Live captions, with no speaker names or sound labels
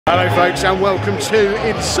Hello folks and welcome to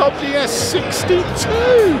Insomnia 62.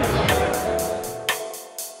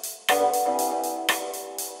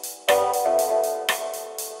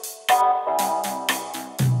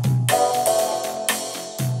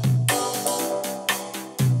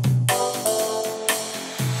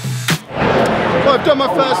 Well, I've done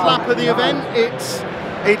my first lap of the event.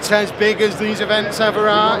 It's as big as these events ever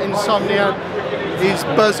are. Insomnia is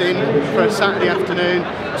buzzing for a Saturday afternoon.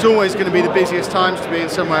 It's always going to be the busiest times to be in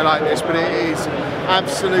somewhere like this, but it is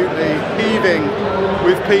absolutely heaving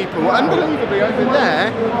with people. Unbelievably, over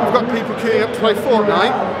there, we've got people queuing up to play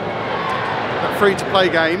Fortnite, that free-to-play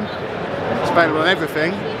game. It's available on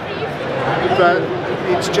everything, but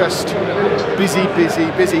it's just busy, busy,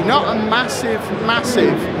 busy. Not a massive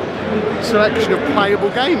selection of playable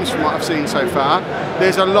games from what I've seen so far.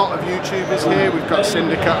 There's a lot of YouTubers here. We've got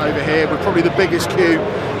Syndicate over here. We're probably the biggest queue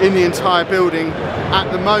in the entire building at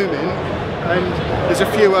the moment, and there's a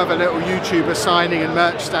few other little YouTubers signing and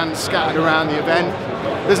merch stands scattered around the event.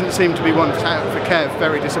 Doesn't seem to be one for Kev,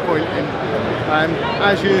 very disappointing.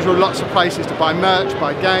 As usual, lots of places to buy merch,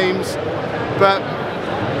 buy games, but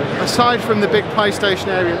aside from the big PlayStation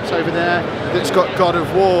area that's over there that's got God of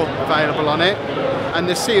War available on it, and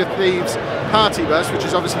the Sea of Thieves party bus, which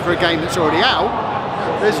is obviously for a game that's already out,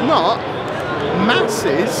 there's not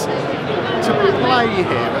masses to play here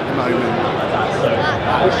at the moment,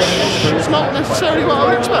 which is not necessarily what I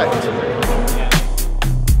would expect.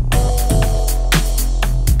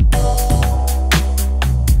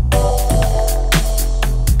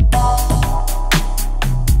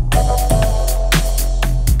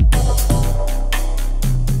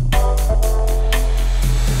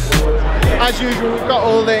 As usual, we've got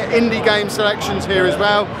all the indie game selections here as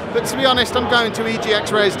well, but to be honest, I'm going to EGX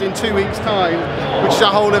Resd in 2 weeks' time, which is a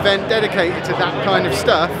whole event dedicated to that kind of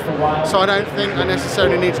stuff, so I don't think I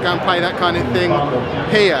necessarily need to go and play that kind of thing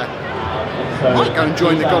here. I might go and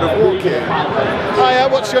join the God of War queue. Hiya,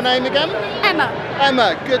 what's your name again? Emma.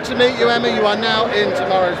 Emma, good to meet you, Emma. You are now in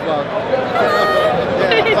tomorrow's vlog.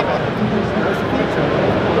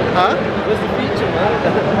 Huh? Where's the feature, man?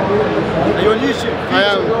 Are you on YouTube? I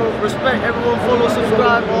am. Respect, everyone follow,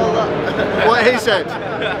 subscribe, all that. What he said.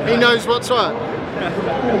 He knows what's what.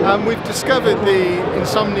 We've discovered the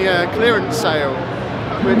Insomnia clearance sale,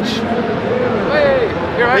 which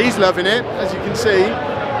he's loving it, as you can see.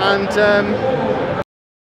 And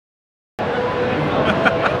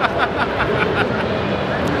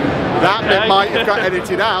that bit might have got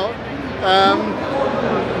edited out.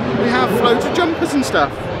 We have floated jumpers and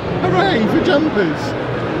stuff. Hooray for jumpers!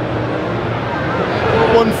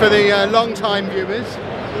 One for the long-time viewers.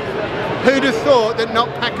 Who'd have thought that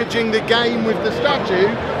not packaging the game with the statue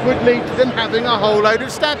would lead to them having a whole load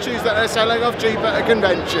of statues that they're selling off cheap at a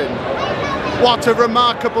convention? What a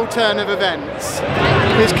remarkable turn of events.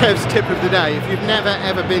 Here's Kev's tip of the day. If you've never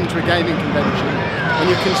ever been to a gaming convention and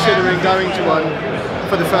you're considering going to one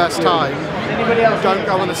for the first time, don't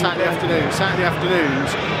go on a Saturday afternoon. Saturday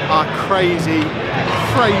afternoons are crazy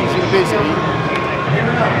busy. You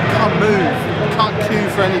can't move, you can't queue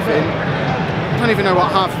for anything. I don't even know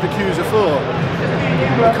what half of the queues are for.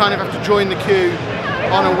 You kind of have to join the queue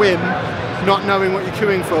on a whim, not knowing what you're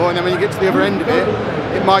queuing for, and then when you get to the other end of it,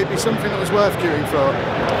 it might be something that was worth queuing for.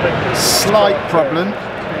 Slight problem.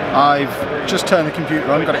 I've just turned the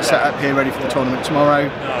computer on, got it set up here ready for the tournament tomorrow,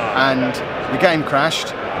 and the game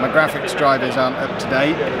crashed. My graphics drivers aren't up to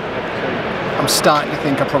date. I'm starting to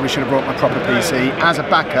think I probably should have brought my proper PC. As a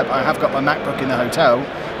backup, I have got my MacBook in the hotel,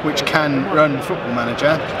 which can run Football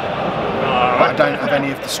Manager, but I don't have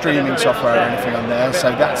any of the streaming software or anything on there,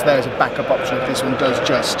 so that's there as a backup option if this one does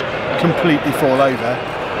just completely fall over.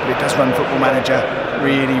 But it does run Football Manager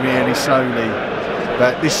really, really slowly.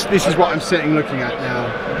 But this is what I'm sitting looking at now.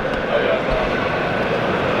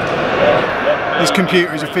 This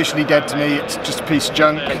computer is officially dead to me. It's just a piece of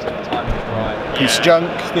junk. This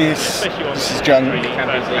is junk.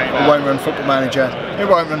 It won't run Football Manager. It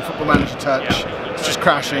won't run Football Manager Touch. It's just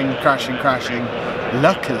crashing.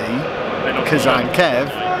 Luckily, because I'm Kev,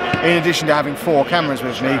 in addition to having 4 cameras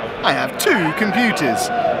with me, I have 2 computers.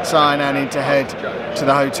 So I now need to head to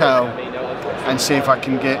the hotel and see if I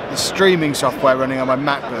can get the streaming software running on my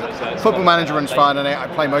MacBook. Football Manager runs fine on it. I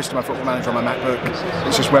play most of my Football Manager on my MacBook.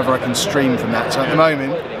 It's just whether I can stream from that. So at the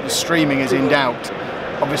moment, the streaming is in doubt.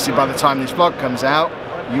 Obviously by the time this vlog comes out,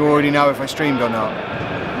 you already know if I streamed or not.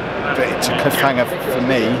 But it's a cliffhanger for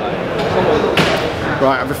me.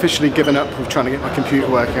 Right, I've officially given up with trying to get my computer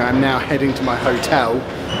working. I'm now heading to my hotel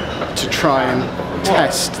to try and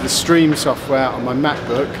test the stream software on my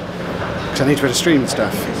MacBook, because I need to be able to stream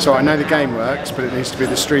stuff. So I know the game works, but it needs to be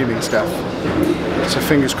the streaming stuff. So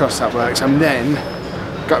fingers crossed that works. I'm then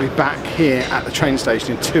got to be back here at the train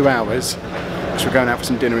station in 2 hours because we're going out for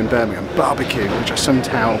some dinner in Birmingham. Barbecue, which I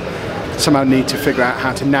somehow need to figure out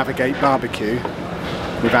how to navigate barbecue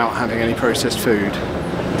without having any processed food.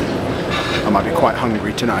 I might be quite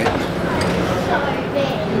hungry tonight.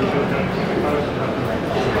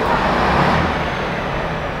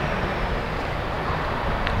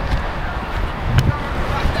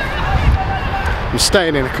 I'm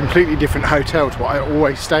staying in a completely different hotel to what I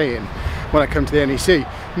always stay in when I come to the NEC.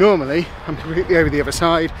 Normally, I'm completely over the other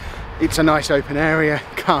side. It's a nice open area,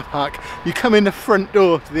 car park. You come in the front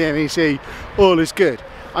door to the NEC, all is good.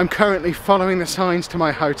 I'm currently following the signs to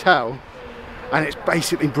my hotel, and it's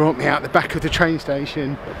basically brought me out the back of the train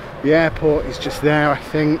station. The airport is just there, I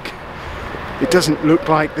think. It doesn't look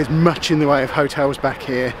like there's much in the way of hotels back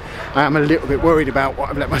here. I am a little bit worried about what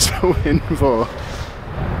I've let myself in for.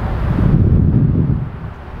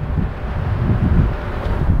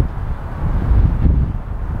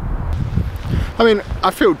 I mean, I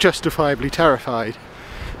feel justifiably terrified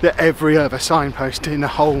that every other signpost in the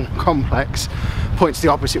whole complex points the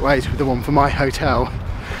opposite way to the one for my hotel,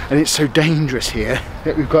 and it's so dangerous here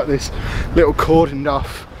that we've got this little cordoned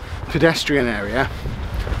off pedestrian area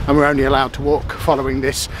and we're only allowed to walk following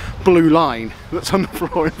this blue line that's on the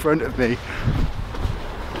floor in front of me.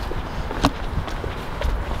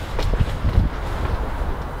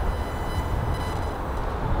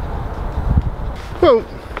 Well,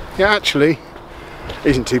 yeah, actually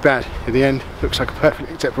isn't too bad in the end. Looks like a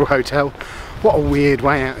perfectly acceptable hotel. What a weird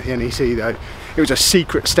way out of the NEC though. It was a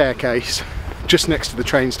secret staircase just next to the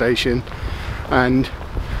train station, and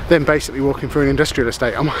then basically walking through an industrial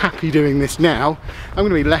estate. I'm happy doing this now. I'm going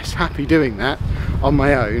to be less happy doing that on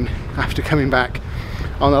my own after coming back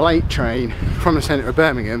on a late train from the centre of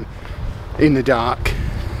Birmingham in the dark.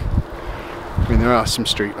 I mean, there are some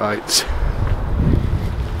street lights.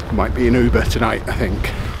 Might be an Uber tonight, I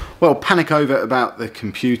think. Well, panic over about the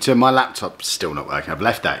computer. My laptop's still not working. I've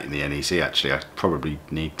left that in the NEC actually. I probably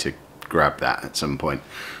need to grab that at some point.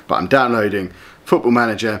 But I'm downloading Football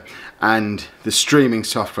Manager and the streaming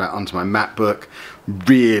software onto my MacBook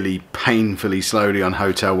really painfully slowly on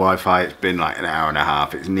hotel Wi-Fi. It's been like an hour and a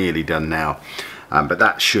half. It's nearly done now. But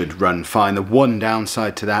that should run fine. The one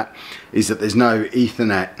downside to that is that there's no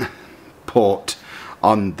Ethernet port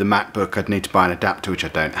on the MacBook. I'd need to buy an adapter, which I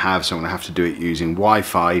don't have, so I'm going to have to do it using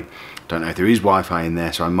Wi-Fi. Don't know if there is Wi-Fi in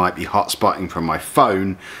there, so I might be hotspotting from my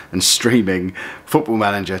phone and streaming Football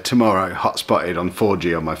Manager tomorrow, hotspotted on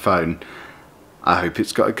 4G on my phone. I hope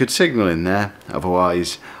it's got a good signal in there,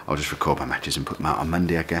 otherwise I'll just record my matches and put them out on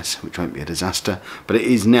Monday, I guess, which won't be a disaster. But it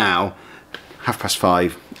is now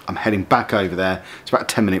 5:30. I'm heading back over there. It's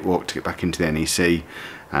about a 10-minute walk to get back into the NEC,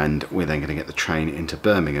 and we're then going to get the train into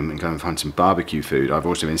Birmingham and go and find some barbecue food. I've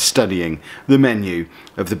also been studying the menu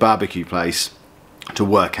of the barbecue place to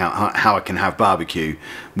work out how I can have barbecue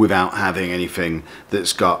without having anything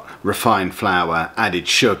that's got refined flour, added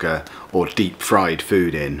sugar or deep fried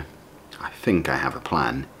food in. I think I have a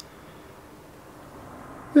plan.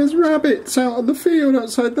 There's rabbits out on the field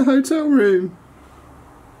outside the hotel room.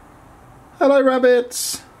 Hello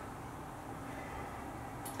rabbits!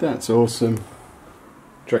 That's awesome.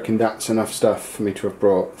 Do you reckon that's enough stuff for me to have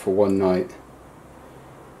brought for one night?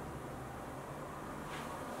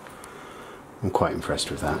 I'm quite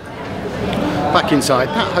impressed with that. Back inside,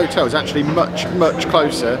 that hotel is actually much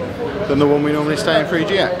closer than the one we normally stay in for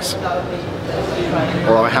EGX.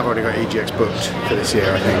 Although I have already got EGX booked for this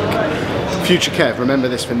year, I think. Future Kev, remember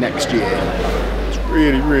this for next year. It's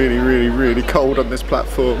really cold on this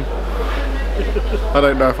platform. I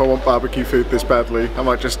don't know if I want barbecue food this badly. I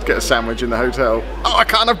might just get a sandwich in the hotel. Oh, I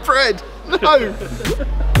can't have bread! No!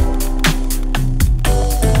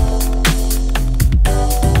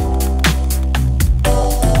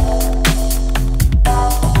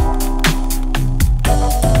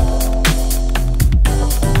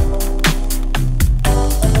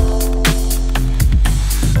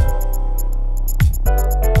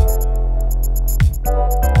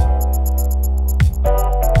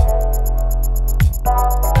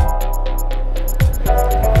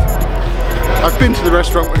 I've been to the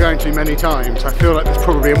restaurant we're going to many times. I feel like there's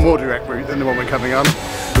probably a more direct route than the one we're coming on. I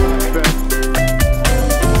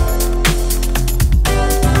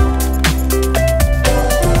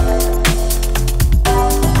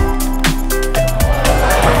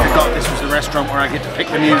forgot this was the restaurant where I get to pick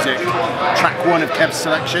the music. Track 1 of Kev's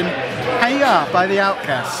selection, Hey Ya by The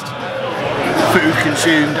Outcast. Food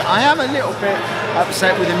consumed. I am a little bit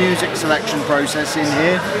upset with the music selection process in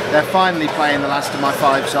here. They're finally playing the last of my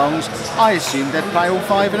 5 songs. I assumed they'd play all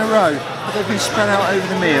 5 in a row, but they've been spread out over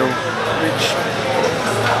the meal, which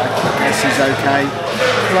I guess is okay.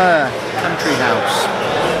 Blur, Country House.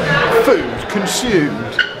 food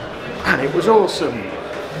consumed, and it was awesome.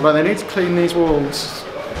 Well, they need to clean these walls.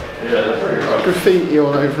 Graffiti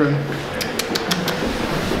all over them.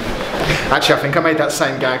 Actually, I think I made that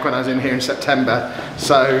same gag when I was in here in September,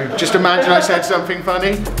 so just imagine I said something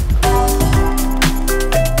funny.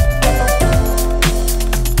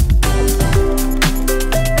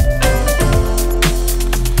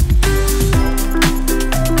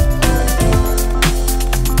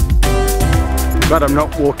 But I'm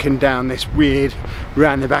not walking down this weird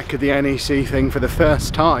round the back of the NEC thing for the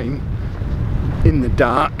first time in the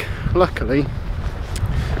dark. Luckily,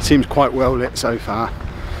 it seems quite well lit so far.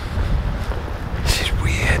 This is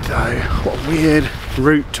weird though. What a weird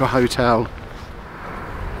route to a hotel.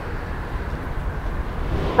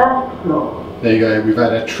 There you go, we've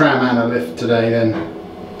had a tram and a lift today then.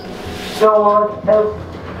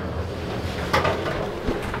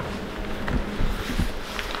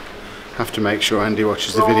 Have to make sure Andy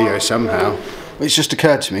watches the video somehow. It's just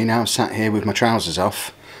occurred to me now I'm sat here with my trousers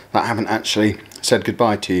off that I haven't actually said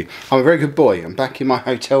goodbye to you. I'm a very good boy. I'm back in my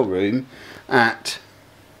hotel room at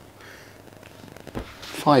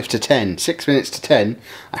 5 to 10, 6 minutes to 10.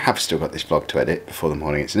 I have still got this vlog to edit before the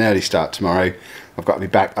morning. It's an early start tomorrow. I've got to be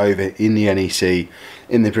back over in the NEC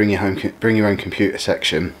in the bring your own computer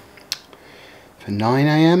section for 9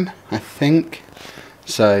 AM I think.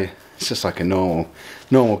 So it's just like a normal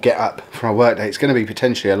get up for our work day. It's going to be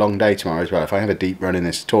potentially a long day tomorrow as well. If I have a deep run in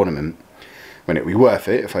this tournament, when it'll be worth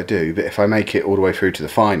it if I do, but if I make it all the way through to the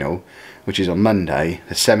final, which is on Monday,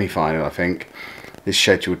 the semi-final I think is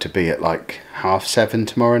scheduled to be at like 7:30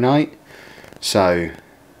 tomorrow night. So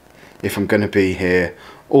if I'm going to be here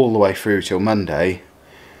all the way through till Monday,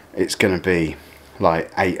 it's going to be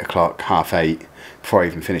like 8 o'clock, 7:30 before I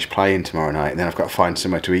even finish playing tomorrow night, and then I've got to find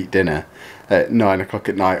somewhere to eat dinner at 9 o'clock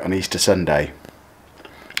at night on Easter Sunday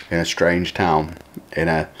in a strange town, in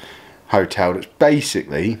a hotel that's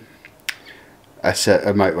basically a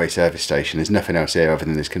motorway service station. There's nothing else here other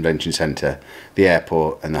than this convention centre, the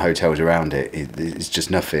airport and the hotels around it. It's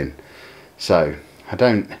just nothing. So I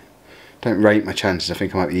don't rate my chances. I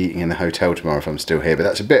think I might be eating in the hotel tomorrow if I'm still here, but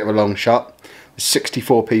that's a bit of a long shot. There's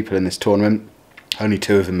 64 people in this tournament, only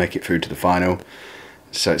 2 of them make it through to the final,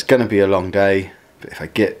 so it's going to be a long day. But if I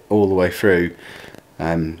get all the way through,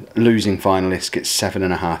 losing finalist gets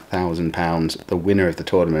 £7,500. The winner of the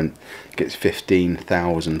tournament gets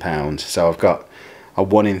 £15,000. So I've got a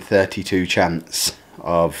 1 in 32 chance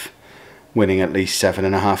of winning at least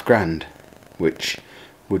 £7.5 grand, which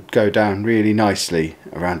would go down really nicely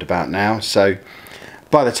around about now. So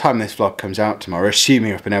by the time this vlog comes out tomorrow,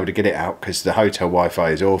 assuming I've been able to get it out because the hotel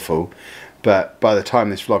Wi-Fi is awful, but by the time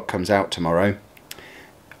this vlog comes out tomorrow,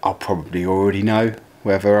 I'll probably already know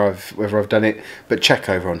whether I've done it. But check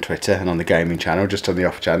over on Twitter and on the gaming channel, just on the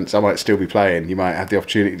off chance. I might still be playing. You might have the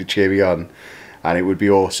opportunity to cheer me on, and it would be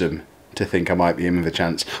awesome to think I might be in with a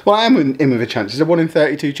chance. Well, I am in with a chance. It's a 1 in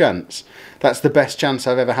 32 chance. That's the best chance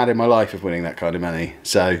I've ever had in my life of winning that kind of money.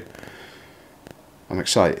 So I'm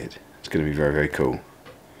excited. It's going to be very, very cool.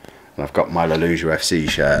 And I've got my Lollujo FC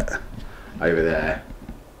shirt over there,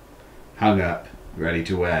 hung up, ready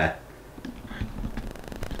to wear.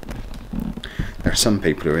 There are some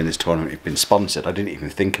people who are in this tournament who've been sponsored. I didn't even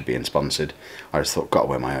think of being sponsored. I just thought, got to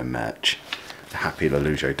wear my own merch. The Happy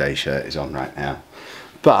Lollujo Day shirt is on right now.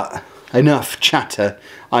 But enough chatter.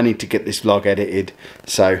 I need to get this vlog edited.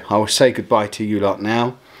 So I will say goodbye to you lot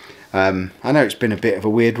now. I know it's been a bit of a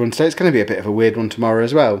weird one today. It's going to be a bit of a weird one tomorrow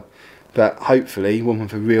as well. But hopefully one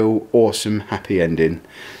with a real awesome happy ending.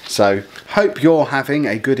 So hope you're having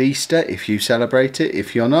a good Easter if you celebrate it.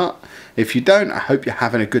 If you're not, if you don't, I hope you're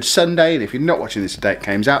having a good Sunday. And if you're not watching this the day it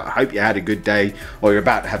comes out, I hope you had a good day, or you're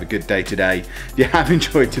about to have a good day today. If you have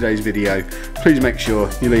enjoyed today's video, please make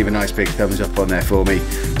sure you leave a nice big thumbs up on there for me.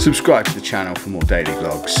 Subscribe to the channel for more daily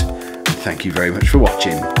vlogs. And thank you very much for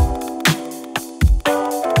watching.